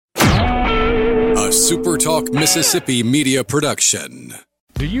SuperTalk Mississippi Media Production.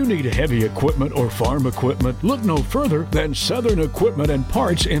 Do you need heavy equipment or farm equipment? Look no further than Southern Equipment and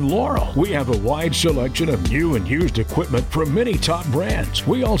Parts in Laurel. We have a wide selection of new and used equipment from many top brands.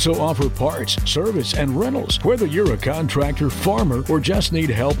 We also offer parts, service, and rentals. Whether you're a contractor, farmer, or just need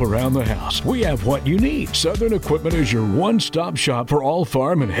help around the house, we have what you need. Southern Equipment is your one-stop shop for all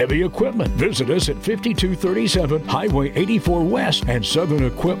farm and heavy equipment. Visit us at 5237 Highway 84 West and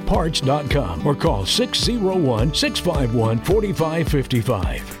SouthernEquipParts.com or call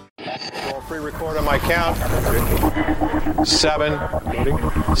 601-651-4555. Roll free record on my count.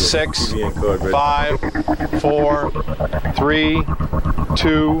 7, 6, 5, 4, 3,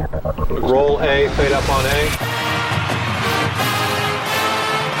 2. Roll A, fade up on A.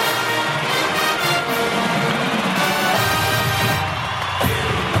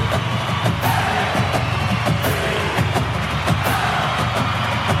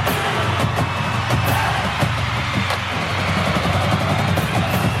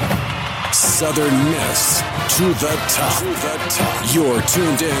 Southern Miss to the top. You're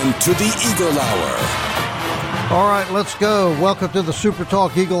tuned in to the Eagle Hour. All right, let's go. Welcome to the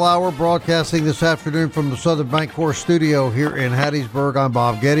SuperTalk Eagle Hour, broadcasting this afternoon from the Southern Bancorp studio here in Hattiesburg. I'm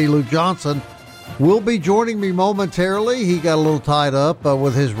Bob Getty. Lou Johnson will be joining me momentarily. He got a little tied up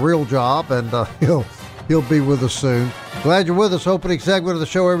with his real job, and he'll be with us soon. Glad you're with us. Opening segment of the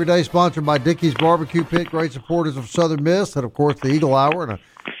show every day, sponsored by Dickey's Barbecue Pit, great supporters of Southern Miss, and of course the Eagle Hour, and a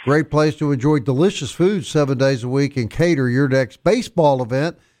great place to enjoy delicious food 7 days a week and cater your next baseball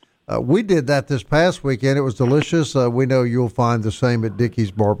event. We did that this past weekend. It was delicious. We know you'll find the same at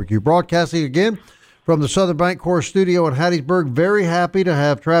Dickey's Barbecue. Broadcasting again from the Southern Bancorp studio in Hattiesburg. Very happy to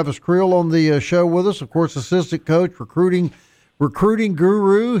have Travis Creel on the show with us. Of course, assistant coach, recruiting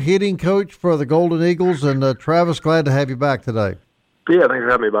guru, hitting coach for the Golden Eagles. And Travis, glad to have you back today. Yeah, thanks for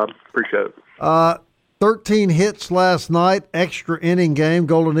having me, Bob. Appreciate it. 13 hits last night, extra inning game.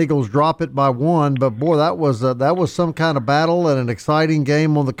 Golden Eagles drop it by 1, but boy, that was some kind of battle and an exciting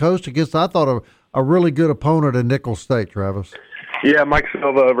game on the coast against, I thought, a really good opponent in Nicholls State, Travis. Yeah, Mike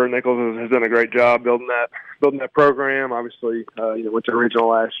Silva over at Nicholls has done a great job building that program. Obviously, went to the regional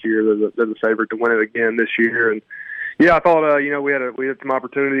last year. They're the favorite to win it again this year, and yeah, I thought we had some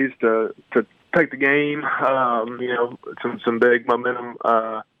opportunities to take the game. Some big momentum.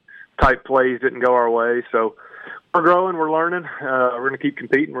 Type plays didn't go our way, so we're growing, we're learning. We're going to keep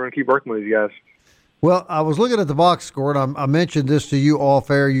competing. We're going to keep working with these guys. Well, I was looking at the box score, and I mentioned this to you off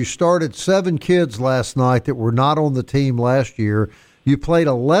air. You started 7 kids last night that were not on the team last year. You played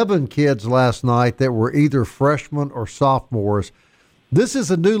 11 kids last night that were either freshmen or sophomores. This is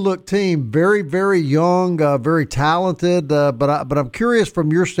a new-look team, very, very young, very talented. But I'm curious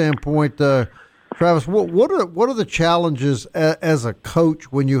from your standpoint, Travis, what are the challenges as a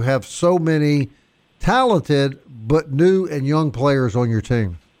coach when you have so many talented but new and young players on your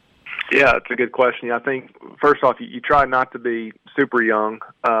team? Yeah, it's a good question. I think, first off, you try not to be super young.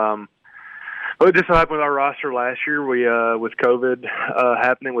 But it just happened with our roster last year. We with COVID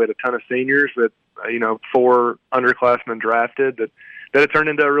happening, we had a ton of seniors that 4 underclassmen drafted that it turned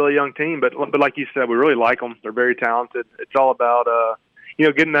into a really young team. But like you said, we really like them. They're very talented. It's all about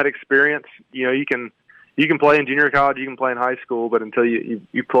getting that experience. You can play in junior college, you can play in high school, but until you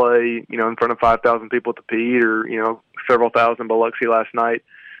play, in front of 5,000 people at the Pete or, several thousand Biloxi last night,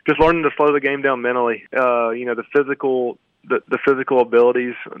 just learning to slow the game down mentally. The physical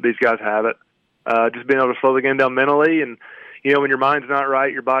abilities, these guys have it. Just being able to slow the game down mentally, and when your mind's not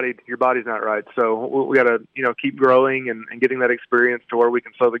right, your body's not right. So we got to keep growing and getting that experience to where we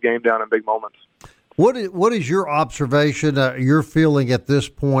can slow the game down in big moments. What is your observation, your feeling at this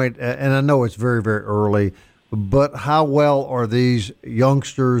point, and I know it's very, very early, but how well are these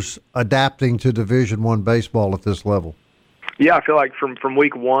youngsters adapting to Division I baseball at this level? Yeah, I feel like from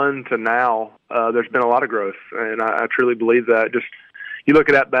week 1 to now, there's been a lot of growth, and I truly believe that. Just you look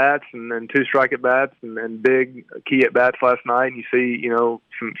at bats and then 2 strike at bats and big key at bats last night, and you see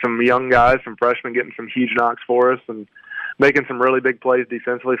some young guys, some freshmen getting some huge knocks for us and making some really big plays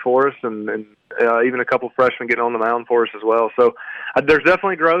defensively for us, and even a couple freshmen getting on the mound for us as well. So there's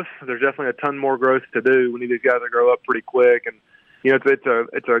definitely growth. There's definitely a ton more growth to do. We need these guys to grow up pretty quick, and it's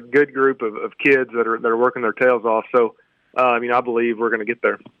a good group of kids that are working their tails off. So I believe we're going to get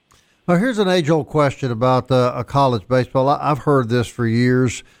there. Well, here's an age-old question about a college baseball. I've heard this for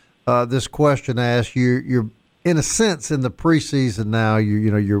years. This question asked, you're in a sense in the preseason now.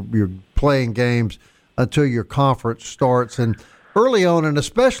 You're playing games until your conference starts, and early on, and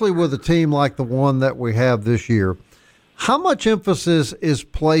especially with a team like the one that we have this year, how much emphasis is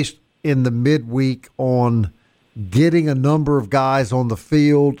placed in the midweek on getting a number of guys on the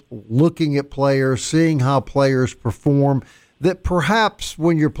field, looking at players, seeing how players perform, that perhaps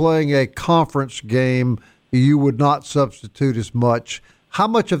when you're playing a conference game, you would not substitute as much. How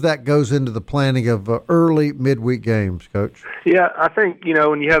much of that goes into the planning of early midweek games, Coach? Yeah, I think,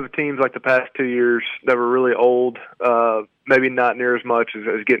 when you have teams like the past 2 years that were really old, maybe not near as much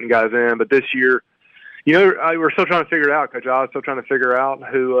as getting guys in, but this year, we're still trying to figure it out. Coach I was still trying to figure out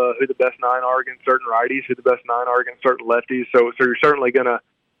who the best nine are against certain righties, who the best nine are against certain lefties. So you're certainly going to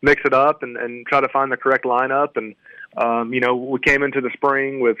mix it up and try to find the correct lineup. And, we came into the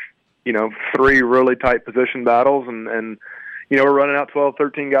spring with, 3 really tight position battles and we're running out 12,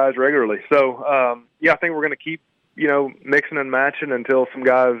 13 guys regularly. So, I think we're going to keep, mixing and matching until some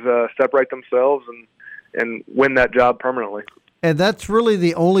guys separate themselves and win that job permanently. And that's really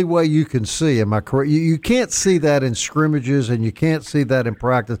the only way you can see. Am I correct? You can't see that in scrimmages, and you can't see that in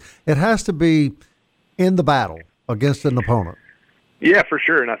practice. It has to be in the battle against an opponent. Yeah, for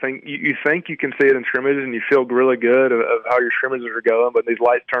sure. And I think you think you can see it in scrimmages, and you feel really good of how your scrimmages are going. But these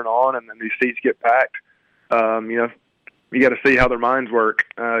lights turn on, and then these seats get packed. You got to see how their minds work.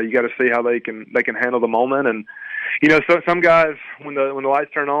 You got to see how they can handle the moment. And so some guys, when the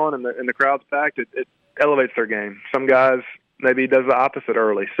lights turn on and the crowd's packed, it elevates their game. Some guys, maybe does the opposite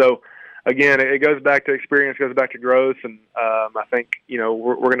early. So, again, it goes back to experience, goes back to growth, and I think,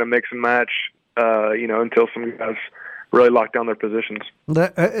 we're going to mix and match, until some guys really lock down their positions.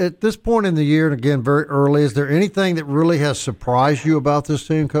 At this point in the year, and again, very early, is there anything that really has surprised you about this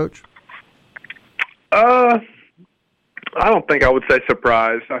team, Coach? I don't think I would say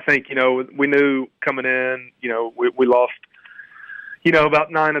surprised. I think, we knew coming in, we lost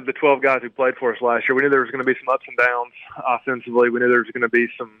about 9 of the 12 guys who played for us last year. We knew there was going to be some ups and downs offensively. We knew there was going to be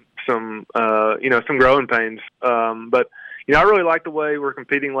some growing pains. But I really like the way we're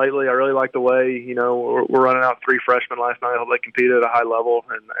competing lately. I really like the way, we're running out 3 freshmen last night. They competed at a high level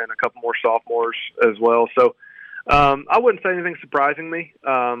and a couple more sophomores as well. So I wouldn't say anything surprising me.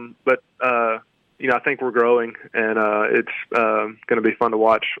 But I think we're growing, and it's going to be fun to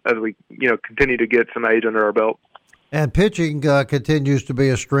watch as we, continue to get some age under our belt. And pitching continues to be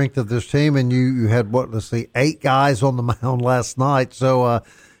a strength of this team, and you had, 8 guys on the mound last night. So,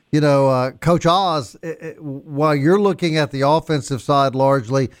 Coach Oz, while you're looking at the offensive side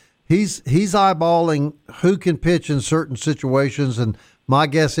largely, he's eyeballing who can pitch in certain situations, and my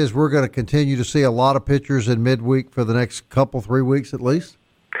guess is we're going to continue to see a lot of pitchers in midweek for the next 3 weeks at least.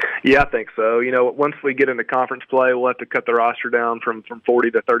 Yeah, I think so. Once we get into conference play, we'll have to cut the roster down from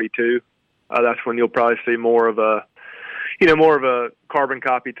 40 to 32. That's when you'll probably see more of a carbon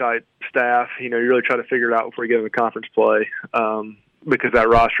copy type staff. You really try to figure it out before you get into conference play because that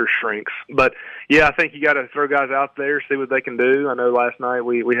roster shrinks. But, yeah, I think you got to throw guys out there, see what they can do. I know last night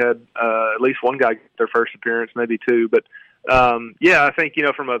we had at least one guy get their first appearance, maybe 2. But, I think,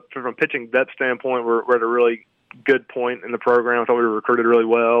 from a pitching depth standpoint, we're at a really good point in the program. I thought we were recruited really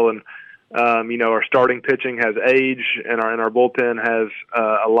well. And, our starting pitching has age, and our bullpen has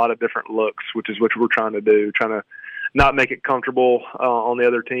a lot of different looks, which is what we're trying to do, trying to not make it comfortable on the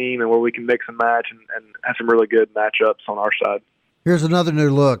other team, and where we can mix and match and have some really good matchups on our side. Here's another new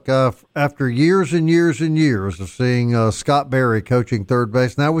look. After years and years and years of seeing Scott Berry coaching third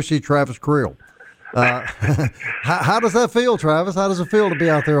base, now we see Travis Creel. How does that feel, Travis? How does it feel to be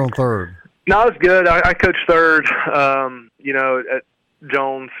out there on third? No, it's good. I coached third, at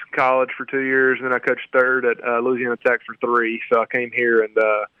Jones College for 2 years, and then I coached third at Louisiana Tech for 3. So I came here and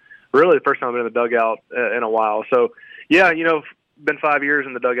really the first time I've been in the dugout in a while. So, yeah, been 5 years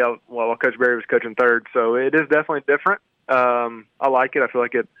in the dugout while Coach Berry was coaching third. So it is definitely different. I like it. I feel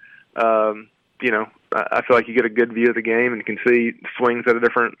like it, I feel like you get a good view of the game and can see swings at a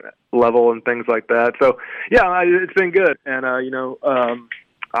different level and things like that. So, yeah, it's been good. And,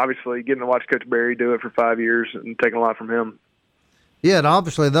 obviously getting to watch Coach Berry do it for 5 years and taking a lot from him. Yeah, and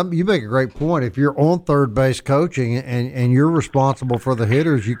obviously you make a great point. If you're on third base coaching and you're responsible for the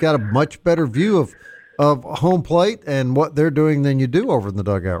hitters, you've got a much better view of home plate and what they're doing than you do over in the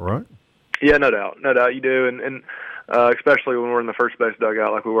dugout, right? Yeah, no doubt you do, and especially when we're in the first base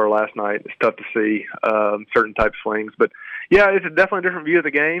dugout like we were last night, it's tough to see certain type swings. But yeah, it's definitely a different view of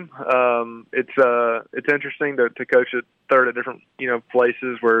the game. It's interesting to coach at third at different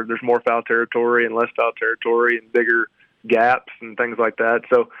places where there's more foul territory and less foul territory and bigger gaps and things like that.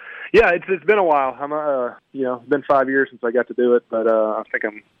 So yeah, it's been a while. I'm it's been 5 years since I got to do it, but I think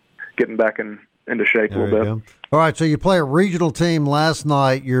I'm getting back into shape a little bit. Go. All right, so you play a regional team last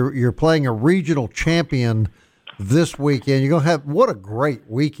night. You're playing a regional champion this weekend. You're going to have what a great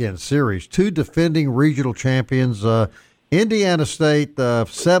weekend series. 2 defending regional champions, Indiana State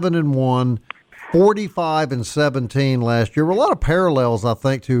 7-1, 45-17 last year. A lot of parallels, I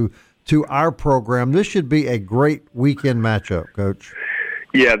think, to our program. This should be a great weekend matchup, Coach.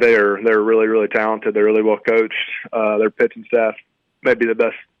 Yeah, they're really, really talented. They're really well coached. Their pitching staff may be the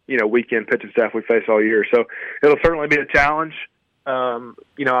best, weekend pitching staff we face all year. So it'll certainly be a challenge.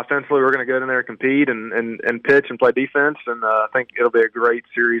 Offensively, we're going to go in there and compete and pitch and play defense, and I think it'll be a great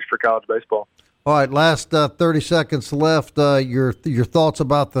series for college baseball. All right, last 30 seconds left. Your thoughts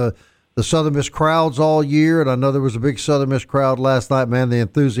about the Southern Miss crowds all year, and I know there was a big Southern Miss crowd last night. Man, the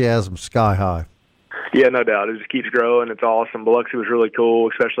enthusiasm sky high. Yeah, no doubt. It just keeps growing. It's awesome. Biloxi was really cool,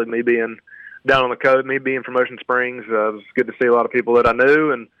 especially me being down on the coast, me being from Ocean Springs. It was good to see a lot of people that I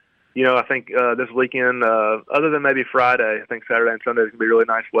knew. And, I think this weekend, other than maybe Friday, I think Saturday and Sunday is going to be really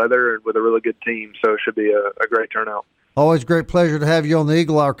nice weather with a really good team. So it should be a great turnout. Always a great pleasure to have you on the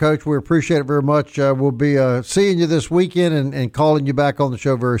Eagle Hour, Coach. We appreciate it very much. We'll be seeing you this weekend and calling you back on the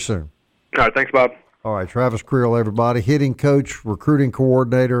show very soon. All right. Thanks, Bob. All right. Travis Creel, everybody. Hitting coach, recruiting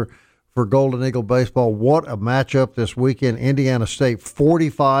coordinator for Golden Eagle Baseball. What a matchup this weekend. Indiana State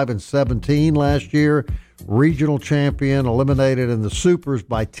 45-17 last year. Regional champion, eliminated in the Supers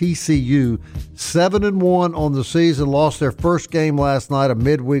by TCU. 7-1 on the season. Lost their first game last night, a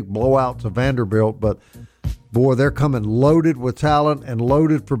midweek blowout to Vanderbilt. But, boy, they're coming loaded with talent and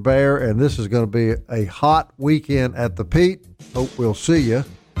loaded for bear, and this is going to be a hot weekend at the Pete. Hope we'll see you.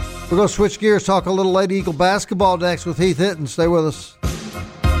 We're going to switch gears, talk a little Lady Eagle basketball next with Heath Hinton. Stay with us.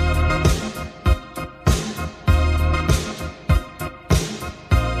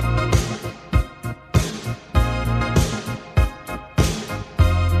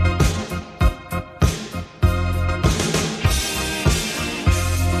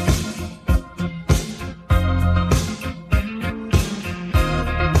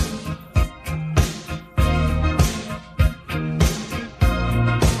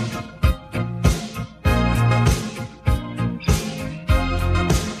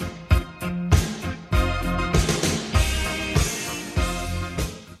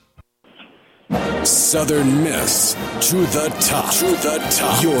 Southern Miss to the top. To the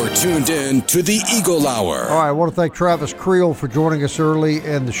top. You're tuned in to the Eagle Hour. All right, I want to thank Travis Creel for joining us early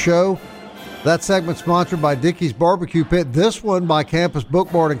in the show. That segment sponsored by Dickey's Barbecue Pit. This one by Campus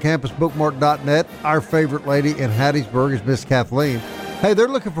Bookmart and campusbookmart.net. Our favorite lady in Hattiesburg is Miss Kathleen. Hey, they're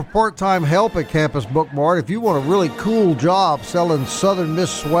looking for part-time help at Campus Bookmart. If you want a really cool job selling Southern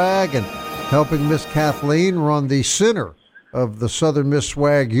Miss swag and helping Miss Kathleen run the center of the Southern Miss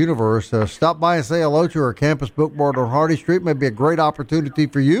swag universe, stop by and say hello to her. Campus Bookmart on Hardy Street may be a great opportunity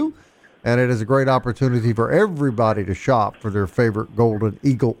for you, and it is a great opportunity for everybody to shop for their favorite Golden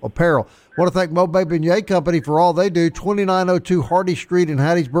Eagle apparel. I want to thank Mobay Beignet Company for all they do. 2902 Hardy Street in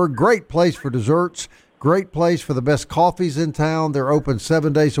Hattiesburg. Great place for desserts. Great place for the best coffees in town. They're open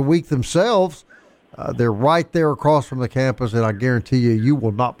 7 days a week themselves. They're right there across from the campus, and I guarantee you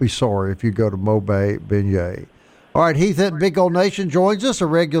will not be sorry if you go to Mobay Beignet. All right, Heath at Big Gold Nation joins us, a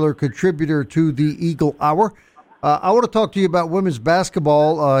regular contributor to the Eagle Hour. I want to talk to you about women's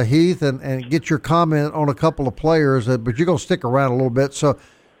basketball, Heath, and get your comment on a couple of players, but you're going to stick around a little bit. So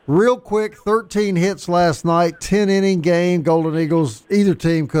real quick, 13 hits last night, 10-inning game. Golden Eagles, either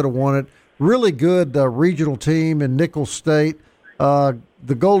team could have won it. Really good regional team in Nicholls State.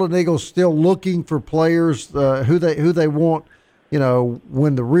 The Golden Eagles still looking for players who they want,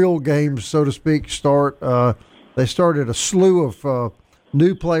 when the real games, so to speak, start. They started a slew of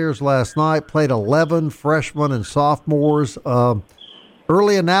new players last night, played 11 freshmen and sophomores.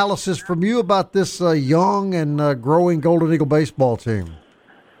 Early analysis from you about this young and growing Golden Eagle baseball team.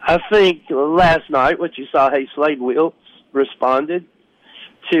 I think last night what you saw, Slade Wilkes responded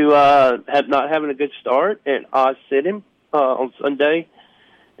to not having a good start, and I sit him on Sunday.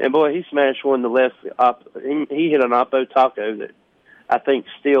 And, boy, he smashed one to left. He hit an Oppo Taco that I think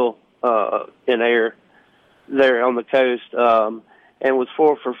still in air there on the coast, and was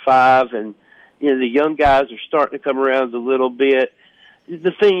 4 for 5. And, the young guys are starting to come around a little bit.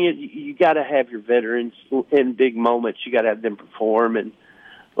 The thing is, you got to have your veterans in big moments. You got to have them perform. And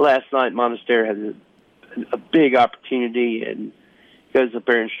last night, Monastery had a big opportunity and goes up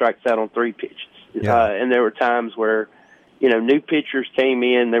there and strikes out on 3 pitches. Yeah. And there were times where, new pitchers came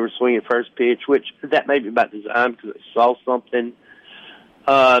in, they were swinging first pitch, which that may be about design because they saw something.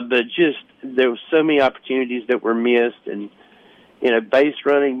 But just there were so many opportunities that were missed, and base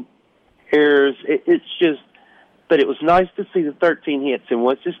running errors. It's just, but it was nice to see the 13 hits. And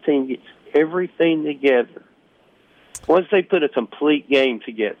once this team gets everything together, once they put a complete game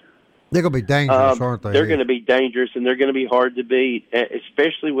together, they're going to be dangerous, aren't they? They're going to be dangerous, and they're going to be hard to beat,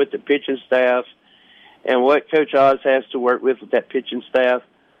 especially with the pitching staff and what Coach Oz has to work with that pitching staff.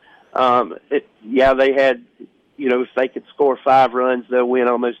 They had, if they could score 5 runs, they'll win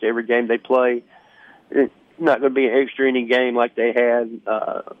almost every game they play. It's not going to be an extra inning game like they had.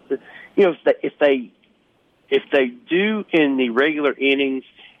 If they do in the regular innings,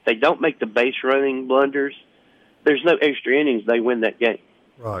 they don't make the base running blunders, there's no extra innings, they win that game.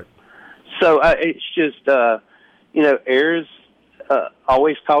 Right. So it's just, errors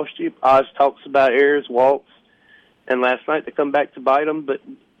always cost you. Oz talks about errors, walks, and last night they come back to bite them. But,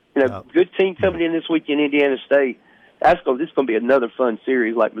 good team coming in this week in Indiana State. This is going to be another fun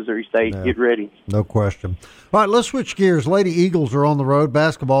series like Missouri State. Yeah. Get ready. No question. All right, let's switch gears. Lady Eagles are on the road.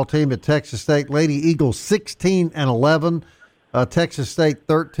 Basketball team at Texas State. Lady Eagles 16-11. Texas State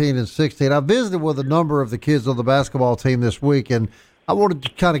 13-16. I visited with a number of the kids on the basketball team this week, and I wanted to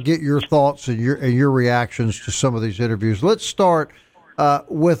kind of get your thoughts and your reactions to some of these interviews. Let's start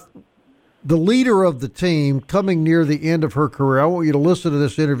with the leader of the team coming near the end of her career. I want you to listen to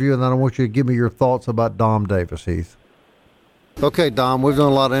this interview, and then I want you to give me your thoughts about Dom Davis, Heath. Okay, Dom, we've done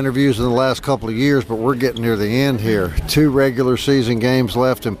a lot of interviews in the last couple of years, but we're getting near the end here. 2 regular season games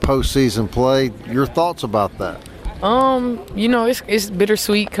left in postseason play. Your thoughts about that? It's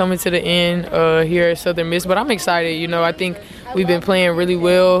bittersweet coming to the end here at Southern Miss, but I'm excited. I think we've been playing really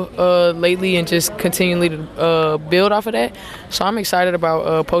well lately and just continually to build off of that. So I'm excited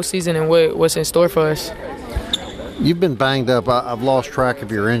about postseason and what's in store for us. You've been banged up. I've lost track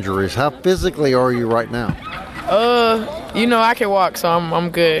of your injuries. How physically are you right now? I can walk, so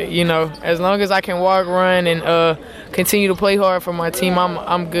I'm good. As long as I can walk, run, and continue to play hard for my team,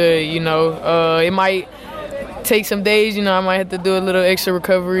 I'm good. It might take some days. I might have to do a little extra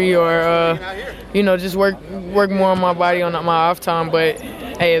recovery or just work more on my body on my off time. But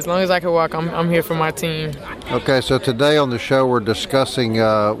hey, as long as I can walk, I'm here for my team. Okay, so today on the show we're discussing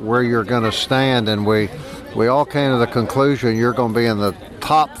where you're going to stand, and we all came to the conclusion you're going to be in the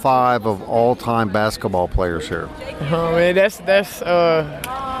top 5 of all-time basketball players here. Oh man, that's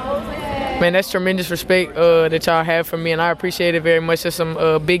tremendous respect that y'all have for me, and I appreciate it very much. There's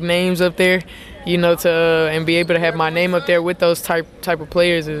some big names up there, and be able to have my name up there with those type of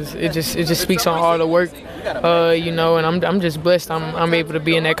players it just speaks on all the work, and I'm just blessed. I'm able to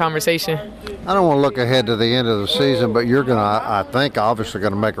be in that conversation. I don't want to look ahead to the end of the season, but you're I think, obviously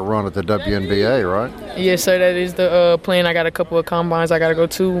going to make a run at the WNBA, right? Yes, sir. That is the plan. I got a couple of combines I got to go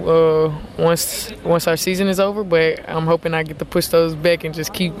to once our season is over, but I'm hoping I get to push those back and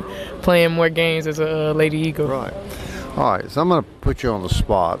just keep playing more games as a Lady Eagle. Right. All right, so I'm going to put you on the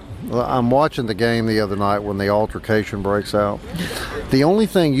spot. I'm watching the game the other night when the altercation breaks out. The only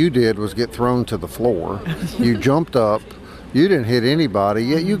thing you did was get thrown to the floor. You jumped up. You didn't hit anybody,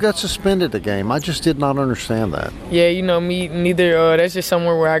 yet you got suspended the game. I just did not understand that. Yeah, me neither. That's just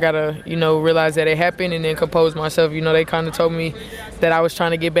somewhere where I got to, realize that it happened and then compose myself. They kind of told me that I was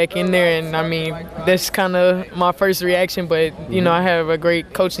trying to get back in there, and, that's kind of my first reaction. But, I have a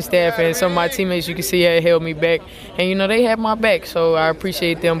great coaching staff, and some of my teammates, you can see, had held me back. And, they had my back, so I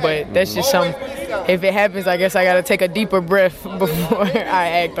appreciate them. But that's just something, if it happens, I guess I got to take a deeper breath before I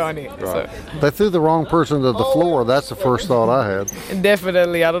act on it. Right. So. They threw the wrong person to the floor. That's the first thought I had.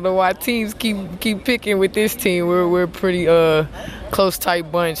 Definitely. I don't know why teams keep picking with this team. We're pretty close,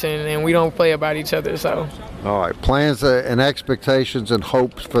 tight bunch, and we don't play about each other. So. All right. Plans and expectations and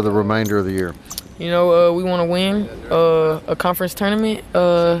hopes for the remainder of the year. We want to win a conference tournament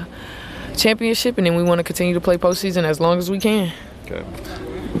championship, and then we want to continue to play postseason as long as we can. Okay.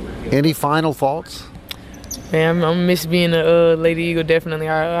 Any final thoughts? Man, I miss being a Lady Eagle, definitely.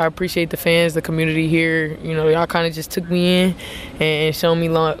 I appreciate the fans, the community here. Y'all kind of just took me in and showed me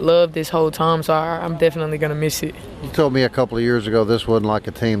love this whole time, so I'm definitely going to miss it. You told me a couple of years ago this wasn't like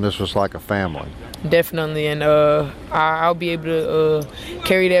a team, this was like a family. Definitely, and I'll be able to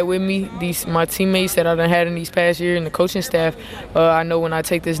carry that with me. My teammates that I've had in these past years and the coaching staff, I know when I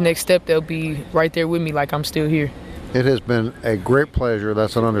take this next step, they'll be right there with me like I'm still here. It has been a great pleasure.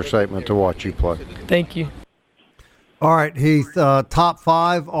 That's an understatement to watch you play. Thank you. All right, Heath, top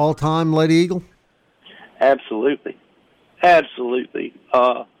 5 all-time Lady Eagle? Absolutely.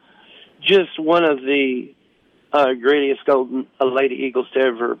 Just one of the greatest Lady Eagles to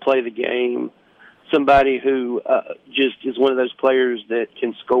ever play the game. Somebody who just is one of those players that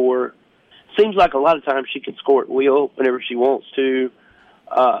can score. Seems like a lot of times she can score at will whenever she wants to.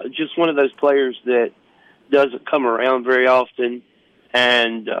 Just one of those players that doesn't come around very often,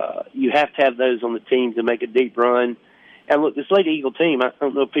 and you have to have those on the team to make a deep run. And look, this Lady Eagle team, I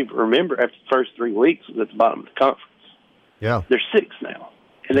don't know if people remember, after the first 3 weeks was at the bottom of the conference. Yeah. They're 6th now,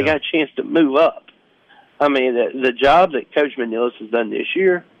 and they got a chance to move up. The job that Coach Manillis has done this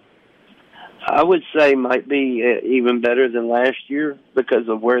year, I would say might be even better than last year because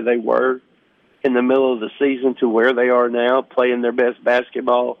of where they were in the middle of the season to where they are now, playing their best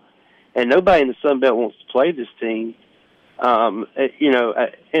basketball. And nobody in the Sun Belt wants to play this team. And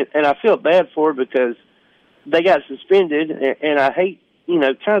I feel bad for it because they got suspended, and I hate,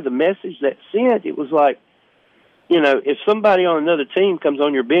 kind of the message that sent. It was like, if somebody on another team comes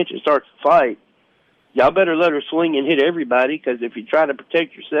on your bench and starts to fight, y'all better let her swing and hit everybody, because if you try to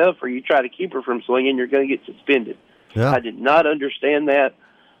protect yourself or you try to keep her from swinging, you're going to get suspended. Yeah. I did not understand that.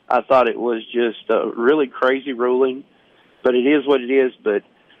 I thought it was just a really crazy ruling, but it is what it is. But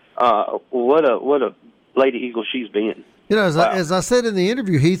what a Lady Eagle she's been. As I said in the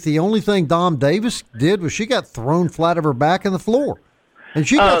interview, Heath, the only thing Dom Davis did was she got thrown flat of her back on the floor, and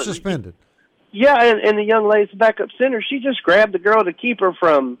she got suspended. Yeah, and the young lady's backup center, she just grabbed the girl to keep her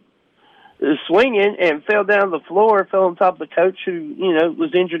from swinging and fell down the floor, fell on top of the coach who,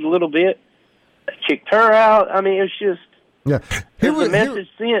 was injured a little bit, kicked her out. I mean, it's just the message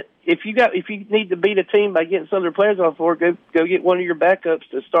sent. If you need to beat a team by getting some of their players off the floor, go get one of your backups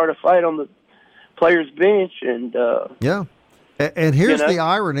to start a fight on the players' bench. And and here's the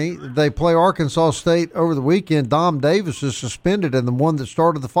irony: they play Arkansas State over the weekend. Dom Davis is suspended, and the one that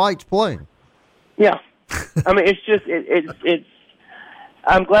started the fight's playing. Yeah, I mean, it's just it's.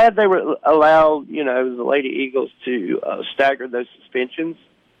 I'm glad they were allowed, the Lady Eagles to stagger those suspensions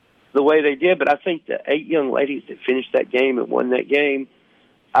the way they did. But I think the 8 young ladies that finished that game and won that game,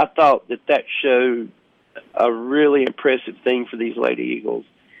 I thought that showed a really impressive thing for these Lady Eagles.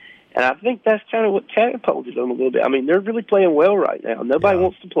 And I think that's kind of what catapulted them a little bit. I mean, they're really playing well right now. Nobody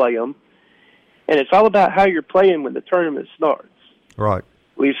wants to play them. And it's all about how you're playing when the tournament starts. Right.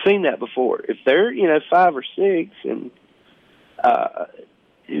 We've seen that before. If they're, 5 or 6, and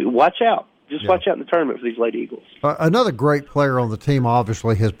watch out. Just watch out in the tournament for these Lady Eagles. Another great player on the team,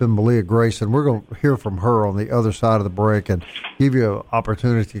 obviously, has been Melyia Grayson. We're going to hear from her on the other side of the break and give you an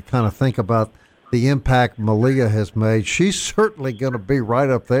opportunity to kind of think about the impact Melyia has made. She's certainly going to be right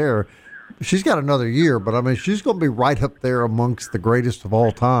up there. She's got another year, but, I mean, she's going to be right up there amongst the greatest of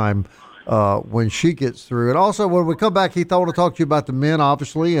all time when she gets through. And also, when we come back, Heath, I want to talk to you about the men,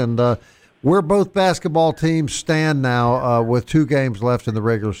 obviously, and where both basketball teams stand now with 2 games left in the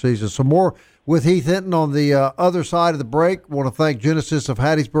regular season. So more with Heath Hinton on the other side of the break. I want to thank Genesis of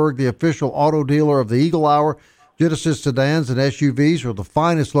Hattiesburg, the official auto dealer of the Eagle Hour. Genesis sedans and SUVs are the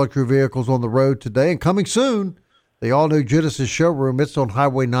finest luxury vehicles on the road today. And coming soon, the all-new Genesis showroom. It's on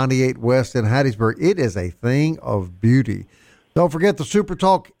Highway 98 West in Hattiesburg. It is a thing of beauty. Don't forget the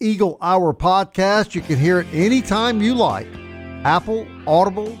SuperTalk Eagle Hour podcast. You can hear it anytime you like. Apple,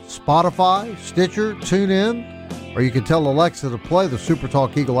 Audible, Spotify, Stitcher, TuneIn, or you can tell Alexa to play the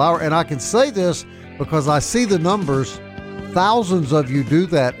SuperTalk Eagle Hour. And I can say this because I see the numbers. Thousands of you do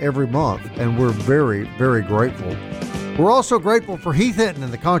that every month, and we're very, very grateful. We're also grateful for Heath Hinton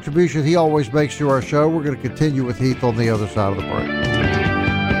and the contribution he always makes to our show. We're going to continue with Heath on the other side of the break.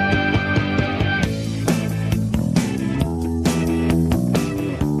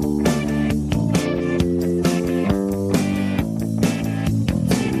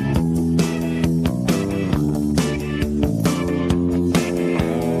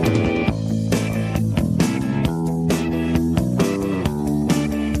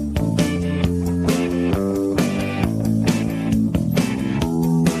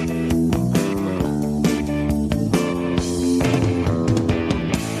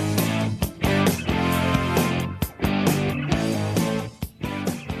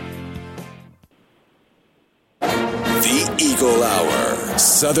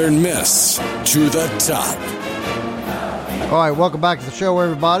 Southern Miss to the top. All right, welcome back to the show,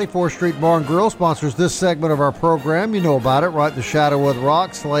 everybody. 4th Street Bar and Grill sponsors this segment of our program. You know about it, right in the shadow of the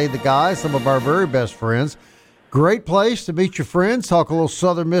rock. Slay the Guys, some of our very best friends. Great place to meet your friends, talk a little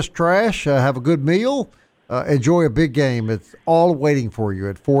Southern Miss trash, have a good meal, enjoy a big game. It's all waiting for you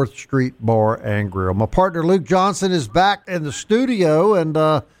at 4th Street Bar and Grill. My partner, Luke Johnson, is back in the studio.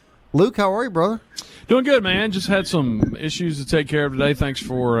 And, Luke, how are you, brother? Doing good, man. Just had some issues to take care of today. Thanks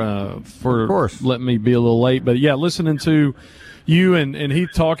for letting me be a little late. But, yeah, listening to you and Heath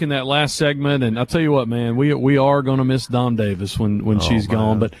talking that last segment, and I'll tell you what, man, we are going to miss Dom Davis when she's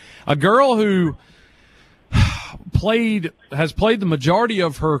gone. But a girl who has played the majority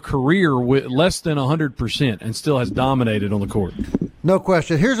of her career with less than 100% and still has dominated on the court. No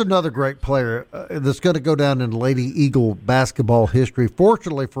question. Here's another great player that's going to go down in Lady Eagle basketball history.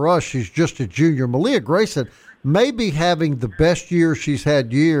 Fortunately for us, she's just a junior. Melyia Grayson may be having the best year she's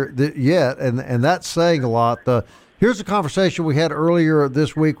had yet, and that's saying a lot. Here's a conversation we had earlier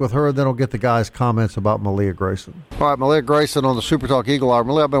this week with her, and then I'll get the guys' comments about Melyia Grayson. All right, Melyia Grayson on the SuperTalk Eagle Hour.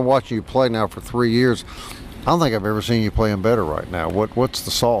 Melyia, I've been watching you play now for 3 years. I don't think I've ever seen you playing better right now. What's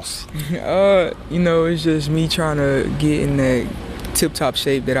the sauce? It's just me trying to get in that tip-top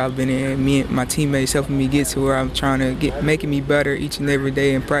shape that I've been in. Me and my teammates helping me get to where I'm trying to making me better each and every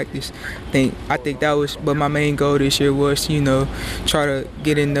day in practice. I think that was, but my main goal this year was to, try to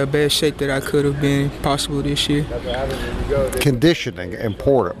get in the best shape that I could have been possible this year. Conditioning,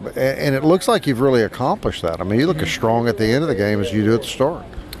 important. And it looks like you've really accomplished that. I mean, you look as strong at the end of the game as you do at the start.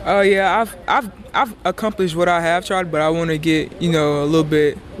 Yeah, I've accomplished what I have tried, but I want to get, a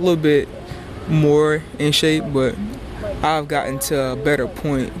little bit more in shape, but I've gotten to a better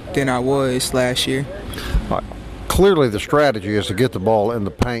point than I was last year. Clearly the strategy is to get the ball in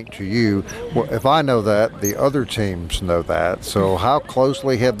the paint to you. Well, if I know that, the other teams know that. So how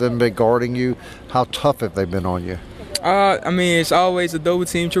closely have they been guarding you? How tough have they been on you? It's always a double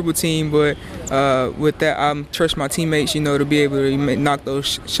team, triple team, but with that, I trust my teammates, to be able to knock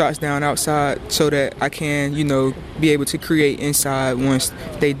those shots down outside so that I can, be able to create inside once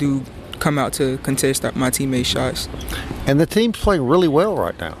they do come out to contest my teammates' shots. And the team's playing really well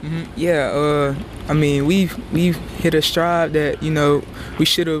right now. Mm-hmm. Yeah, we've hit a stride that, we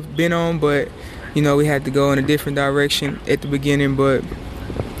should have been on, but, we had to go in a different direction at the beginning, but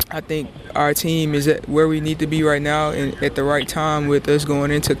I think our team is at where we need to be right now and at the right time with us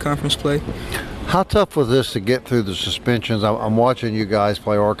going into conference play. How tough was this to get through the suspensions? I'm watching you guys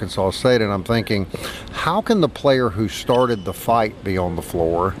play Arkansas State, and I'm thinking, how can the player who started the fight be on the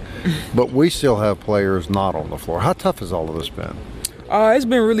floor, but we still have players not on the floor? How tough has all of this been? It's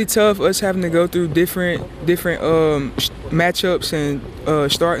been really tough, us having to go through different matchups and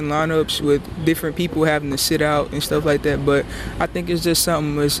starting lineups with different people having to sit out and stuff like that. But I think it's just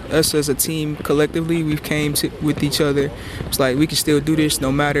something us as a team collectively, we've came to with each other. It's like we can still do this no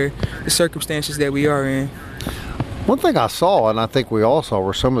matter the circumstances that we are in. One thing I saw, and I think we all saw,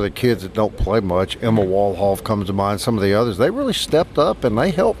 were some of the kids that don't play much. Emma Walhoff comes to mind, some of the others. They really stepped up and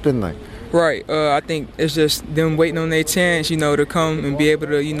they helped, didn't they? Right. I think it's just them waiting on their chance, to come and be able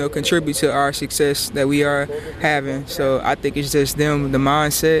to, contribute to our success that we are having. So I think it's just them, the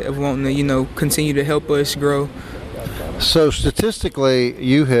mindset of wanting to, continue to help us grow. So statistically,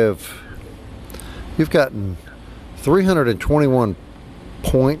 you've gotten 321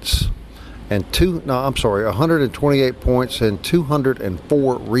 points and 128 points and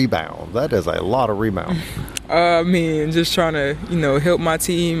 204 rebounds. That is a lot of rebounds. Just trying to, help my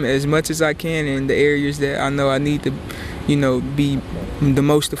team as much as I can in the areas that I know I need to, be the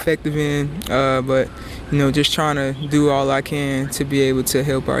most effective in. But just trying to do all I can to be able to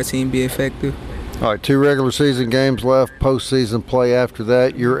help our team be effective. All right, 2 regular season games left, postseason play after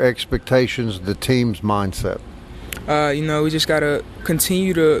that. Your expectations, the team's mindset? We just got to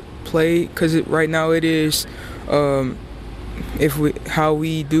continue to play because right now it is how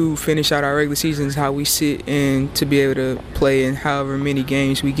we do finish out our regular seasons, how we sit and to be able to play in however many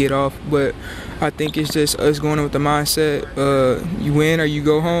games we get off. But I think it's just us going on with the mindset, you win or you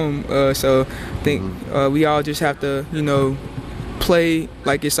go home. So I think we all just have to, play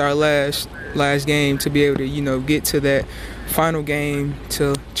like it's our last game to be able to, get to that final game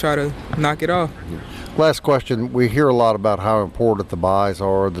to try to knock it off. Last question. We hear a lot about how important the buys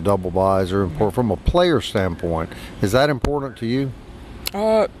are, the double buys are important. From a player standpoint, is that important to you?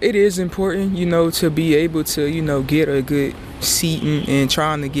 It is important, to be able to, get a good seating and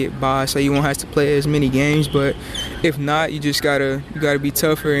trying to get by so you won't have to play as many games. But if not, you just gotta be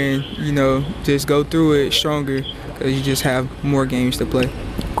tougher and, just go through it stronger because you just have more games to play.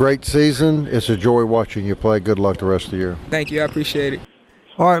 Great season. It's a joy watching you play. Good luck the rest of the year. Thank you. I appreciate it.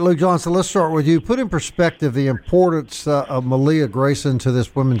 All right, Luke Johnson, let's start with you. Put in perspective the importance of Melyia Grayson to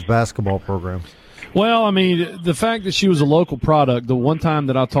this women's basketball program. Well, the fact that she was a local product, the one time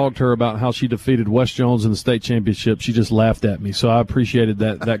that I talked to her about how she defeated West Jones in the state championship, she just laughed at me. So I appreciated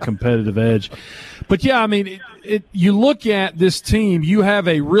that competitive edge. But, yeah, you look at this team, you have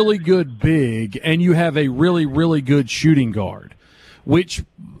a really good big and you have a really, really good shooting guard, which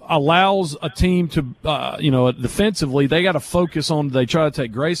allows a team to, defensively, they got to focus on, they try to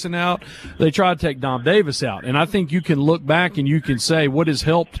take Grayson out, they try to take Dom Davis out. And I think you can look back and you can say what has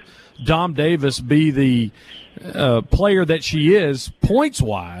helped Dom Davis be the player that she is,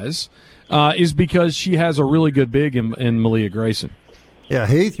 points-wise, is because she has a really good big in Melyia Grayson. Yeah,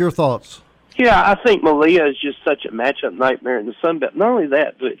 Heath, your thoughts? Yeah, I think Melyia is just such a matchup nightmare in the Sun Belt. Not only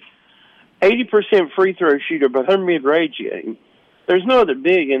that, but 80% free throw shooter, but her mid-range game. There's no other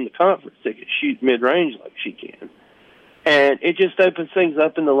big in the conference that can shoot mid-range like she can. And it just opens things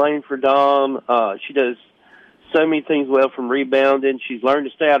up in the lane for Dom. She does so many things well, from rebounding. She's learned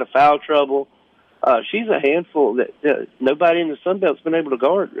to stay out of foul trouble. She's a handful that nobody in the Sun Belt's been able to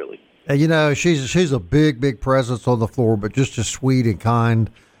guard, really. And, she's a big presence on the floor, but just as sweet and kind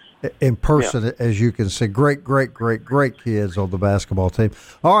in person as you can see. Great kids on the basketball team.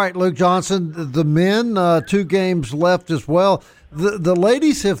 All right, Luke Johnson, the men, 2 games left as well. The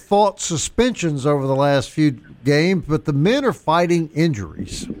ladies have fought suspensions over the last few games, but the men are fighting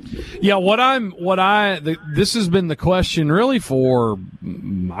injuries. Yeah, this has been the question really for,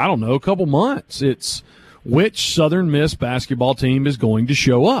 I don't know, a couple months. It's which Southern Miss basketball team is going to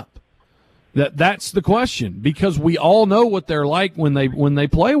show up. That's the question, because we all know what they're like when they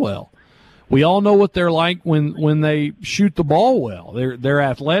play well. We all know what they're like when they shoot the ball well. They're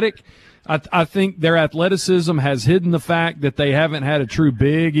athletic. I think their athleticism has hidden the fact that they haven't had a true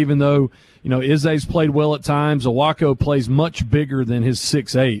big, even though, Izze's played well at times. Awako plays much bigger than his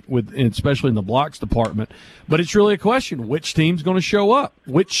 6'8", especially in the blocks department. But it's really a question, which team's going to show up?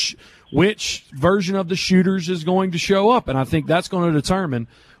 Which version of the shooters is going to show up? And I think that's going to determine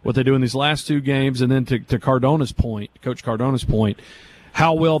what they do in these last 2 games, and then to Coach Cardona's point,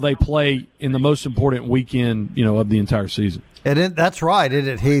 how well they play in the most important weekend, of the entire season. And that's right, isn't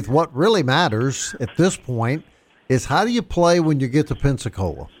it, Heath? What really matters at this point is how do you play when you get to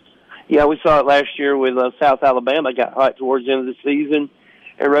Pensacola? Yeah, we saw it last year with South Alabama. Got hot towards the end of the season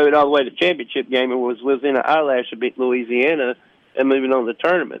and rode all the way to the championship game and was within an eyelash of beating Louisiana and moving on to the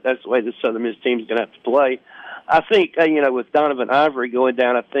tournament. That's the way the Southern Miss team is going to have to play. I think, with Donovan Ivory going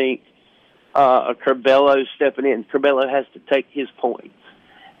down, I think Curbelo stepping in. Curbelo has to take his points.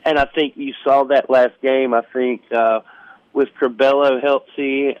 And I think you saw that last game. I think with Curbelo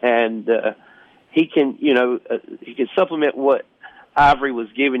healthy, and he can supplement what Ivory was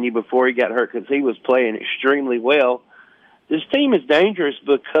giving you before he got hurt, because he was playing extremely well. This team is dangerous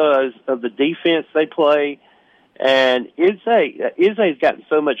because of the defense they play. And Izze's gotten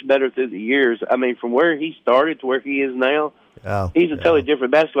so much better through the years. I mean, from where he started to where he is now, he's a totally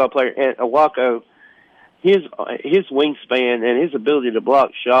different basketball player. And Awako, his wingspan and his ability to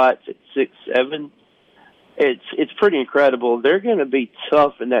block shots at 6'7", it's pretty incredible. They're going to be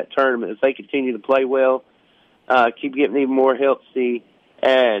tough in that tournament if they continue to play well, keep getting even more healthy,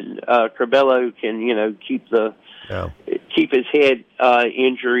 and Curbelo can keep his head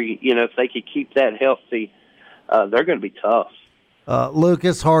injury. If they could keep that healthy. They're going to be tough. Luke,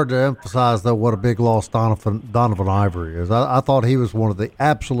 it's hard to emphasize, though, what a big loss Donovan Ivory is. I thought he was one of the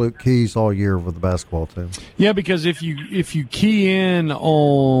absolute keys all year with the basketball team. Yeah, because if you key in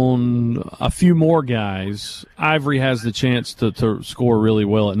on a few more guys, Ivory has the chance to score really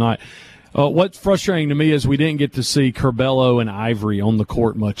well at night. What's frustrating to me is we didn't get to see Curbelo and Ivory on the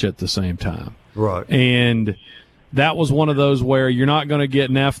court much at the same time. Right. And that was one of those where you're not going to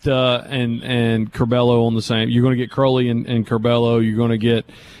get Nefta and Curbelo on the same. You're going to get Crowley and Curbelo. You're going to get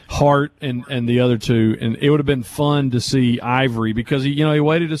Hart and the other two. And it would have been fun to see Ivory because he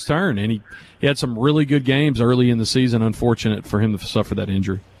waited his turn and he had some really good games early in the season. Unfortunate for him to suffer that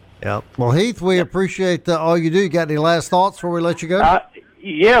injury. Yeah. Well, Heath, we appreciate all you do. You got any last thoughts before we let you go?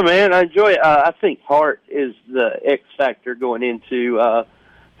 Yeah, man, I enjoy it. I think Hart is the X factor going into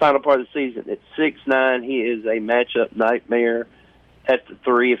final part of the season. At 6'9", he is a matchup nightmare. At the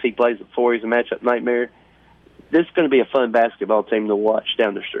 3, if he plays at 4, he's a matchup nightmare. This is going to be a fun basketball team to watch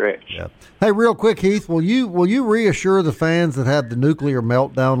down the stretch. Yeah. Hey, real quick, Heath, will you reassure the fans that had the nuclear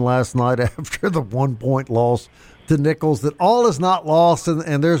meltdown last night after the 1-point loss to Nichols that all is not lost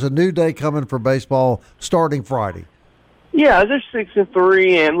and there's a new day coming for baseball starting Friday? Yeah, they're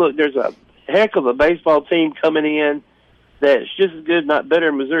 6-3, and look, there's a heck of a baseball team coming in that's just as good, not better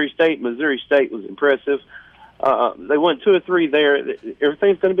than Missouri State. Missouri State was impressive. They won 2 or 3 there.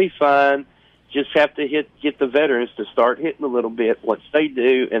 Everything's going to be fine. Just have to get the veterans to start hitting a little bit. Once they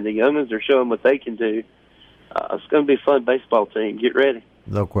do, and the youngins are showing what they can do, it's going to be a fun baseball team. Get ready.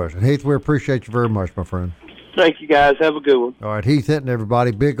 No question. Heath, we appreciate you very much, my friend. Thank you, guys. Have a good one. All right, Heath Hinton,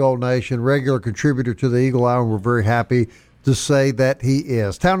 everybody, Big Old Nation, regular contributor to the Eagle Hour, and we're very happy to say that he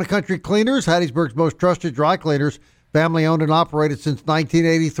is. Town and Country Cleaners, Hattiesburg's most trusted dry cleaners, family owned and operated since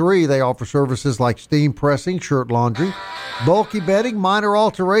 1983. They offer services like steam pressing, shirt laundry, bulky bedding, minor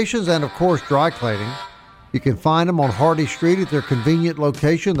alterations, and, of course, dry cleaning. You can find them on Hardy Street at their convenient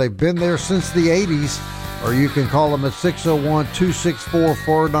location. They've been there since the 80s, or you can call them at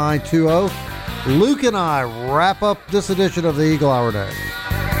 601-264-4920. Luke and I wrap up this edition of the Eagle Hour Day.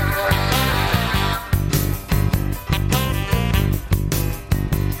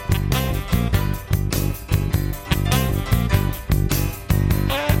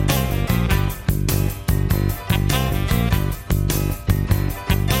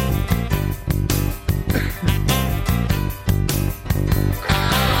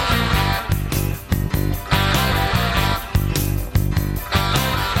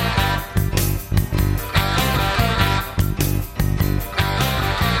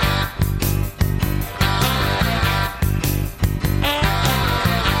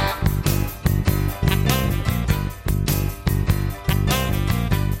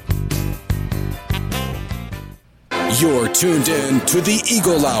 You're tuned in to the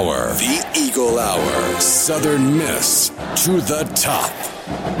Eagle Hour. The Eagle Hour. Southern Miss to the top.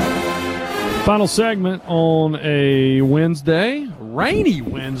 Final segment on a Wednesday, rainy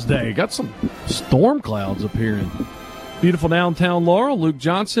Wednesday. Got some storm clouds appearing. Beautiful downtown Laurel. Luke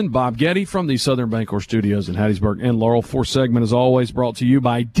Johnson, Bob Getty from the Southern Bancorp Studios in Hattiesburg and Laurel. Fourth segment, as always, brought to you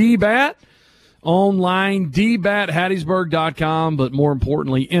by DBAT. Online, dbathattiesburg.com, but more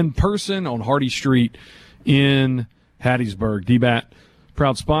importantly, in person on Hardy Street in Hattiesburg. DBAT,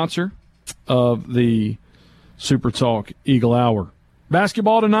 proud sponsor of the SuperTalk Eagle Hour.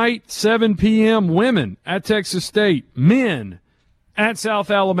 Basketball tonight, 7 p.m. Women at Texas State. Men at South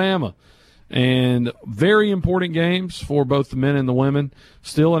Alabama. And very important games for both the men and the women.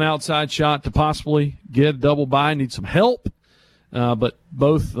 Still an outside shot to possibly get a double bye. Need some help. But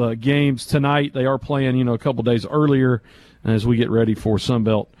both games tonight, they are playing, a couple days earlier as we get ready for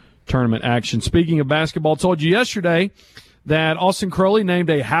Sunbelt tournament action. Speaking of basketball, told you yesterday that Austin Crowley named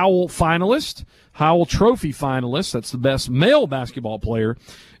a Howell finalist. Howell Trophy finalist. That's the best male basketball player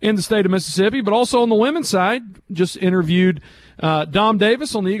in the state of Mississippi. But also on the women's side, just interviewed Dom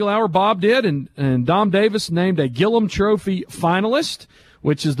Davis on the Eagle Hour. Bob did, and Dom Davis named a Gillum Trophy finalist,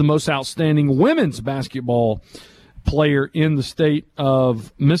 which is the most outstanding women's basketball player in the state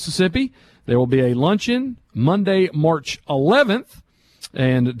of Mississippi. There will be a luncheon Monday, March 11th,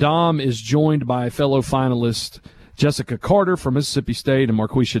 and Dom is joined by fellow finalist Jessica Carter from Mississippi State and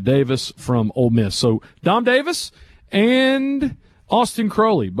Marquisha Davis from Ole Miss. So Dom Davis and Austin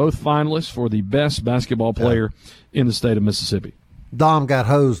Crowley, both finalists for the best basketball player in the state of Mississippi. Dom got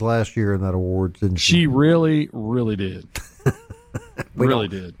hosed last year in that award, didn't she? She really, really did. Really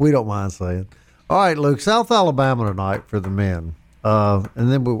did. We don't mind saying. All right, Luke, South Alabama tonight for the men. And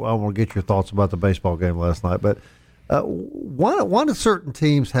then I want to get your thoughts about the baseball game last night. But why do certain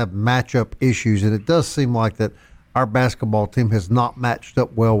teams have matchup issues? And it does seem like that our basketball team has not matched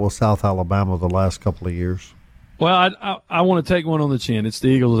up well with South Alabama the last couple of years. Well, I want to take one on the chin. It's the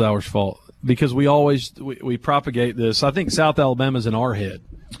Eagles' Hour's fault because we propagate this. I think South Alabama's in our head,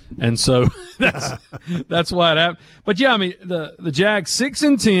 and so that's why it happened. But yeah, I mean the Jags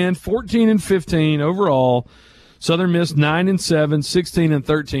 6-10, 14-15 overall. Southern Miss 9-7,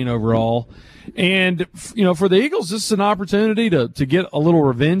 16-13 overall. And for the Eagles, this is an opportunity to get a little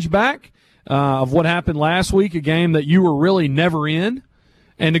revenge back of what happened last week, a game that you were really never in,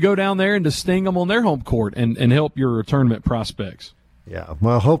 and to go down there and to sting them on their home court and help your tournament prospects. Yeah,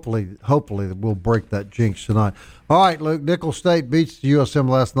 well, hopefully we'll break that jinx tonight. All right, Luke, Nicholls State beats the USM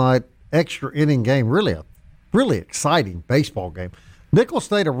last night. Extra inning game, really exciting baseball game. Nicholls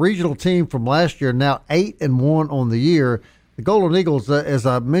State, a regional team from last year, now 8-1 on the year. The Golden Eagles, as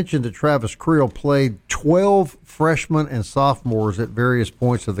I mentioned to Travis Creel, played 12 freshmen and sophomores at various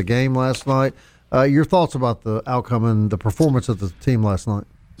points of the game last night. Your thoughts about the outcome and the performance of the team last night?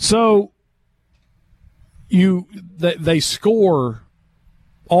 So they score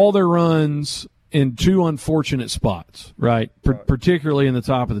all their runs in two unfortunate spots, right? Particularly in the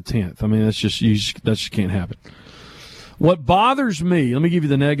top of the 10th. I mean, that just can't happen. What bothers me, let me give you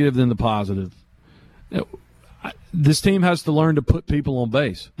the negative, then the positive. This team has to learn to put people on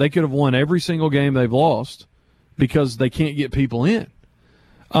base. They could have won every single game they've lost because they can't get people in.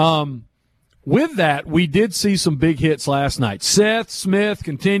 With that, we did see some big hits last night. Seth Smith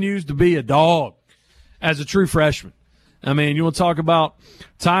continues to be a dog as a true freshman. I mean, you want to talk about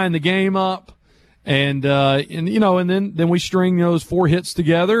tying the game up, and then we string those 4 hits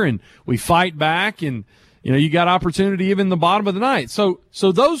together, and we fight back, and you got opportunity even in the bottom of the ninth. So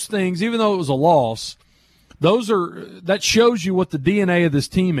those things, even though it was a loss, that shows you what the DNA of this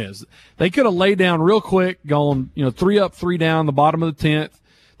team is. They could have laid down real quick, gone 3 up, 3 down, the bottom of the 10th.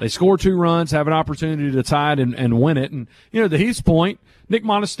 They score 2 runs, have an opportunity to tie it and win it. And to Heath's point, Nick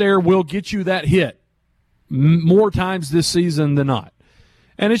Monasterio will get you that hit more times this season than not.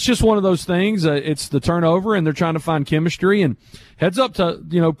 And it's just one of those things. It's the turnover, and they're trying to find chemistry. And heads up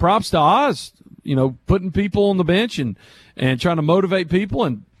to props to Oz, putting people on the bench and trying to motivate people.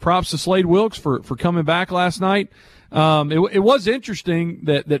 And props to Slade Wilkes for coming back last night. It was interesting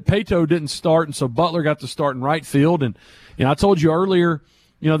that Pato didn't start, and so Butler got to start in right field. And I told you earlier,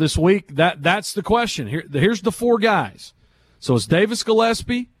 this week that's the question. Here's the 4 guys. So it's Davis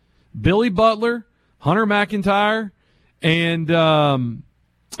Gillespie, Billy Butler, Hunter McIntyre, and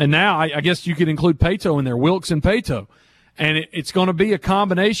now I guess you could include Pato in there, Wilkes and Pato. And it's going to be a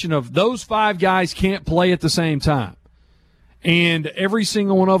combination of those 5 guys can't play at the same time. And every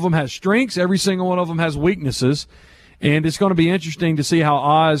single one of them has strengths. Every single one of them has weaknesses. And it's going to be interesting to see how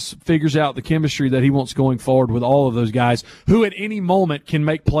Oz figures out the chemistry that he wants going forward with all of those guys who at any moment can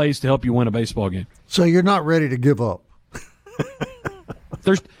make plays to help you win a baseball game. So you're not ready to give up?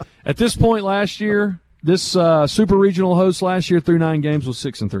 At this point last year, this super regional host last year through 9 games was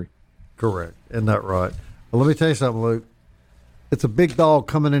 6-3. Correct. Isn't that right? Well, let me tell you something, Luke. It's a big dog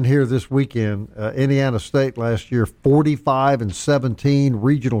coming in here this weekend. Indiana State last year, 45-17,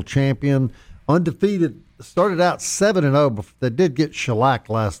 regional champion, undefeated. Started out 7-0, but they did get shellacked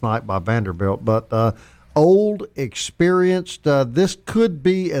last night by Vanderbilt. But old, experienced. This could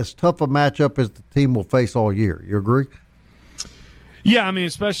be as tough a matchup as the team will face all year. You agree? Yeah, I mean,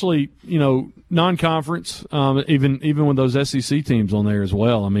 especially, non-conference, even with those SEC teams on there as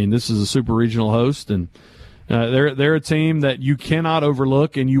well. I mean, this is a super regional host, and they're a team that you cannot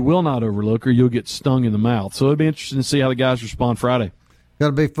overlook and you will not overlook, or you'll get stung in the mouth. So it'll be interesting to see how the guys respond Friday.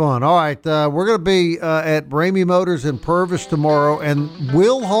 Going to be fun. All right, we're going to be at Ramey Motors in Purvis tomorrow, and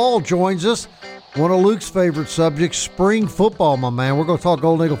Will Hall joins us. One of Luke's favorite subjects, spring football, my man. We're going to talk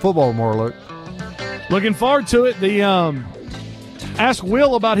Golden Eagle football tomorrow, Luke. Looking forward to it. Ask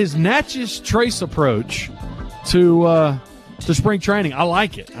Will about his Natchez Trace approach to spring training. I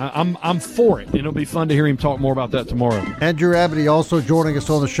like it. I'm for it, and it'll be fun to hear him talk more about that tomorrow. Andrew Abity also joining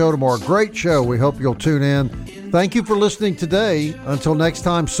us on the show tomorrow. Great show. We hope you'll tune in. Thank you for listening today. Until next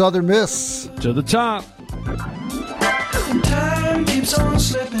time, Southern Miss. To the top. Time keeps on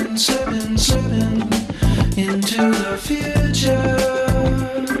slipping, slipping, slipping into the future.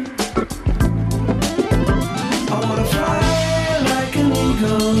 I want to fly like an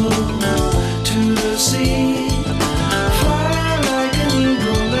eagle to the sea. Fly like an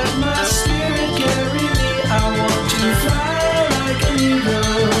eagle, let my spirit carry me. I want to fly like an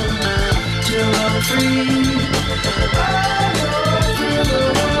eagle till I'm free. I go through the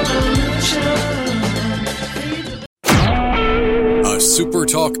revolution. A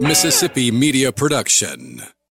SuperTalk Mississippi Media production.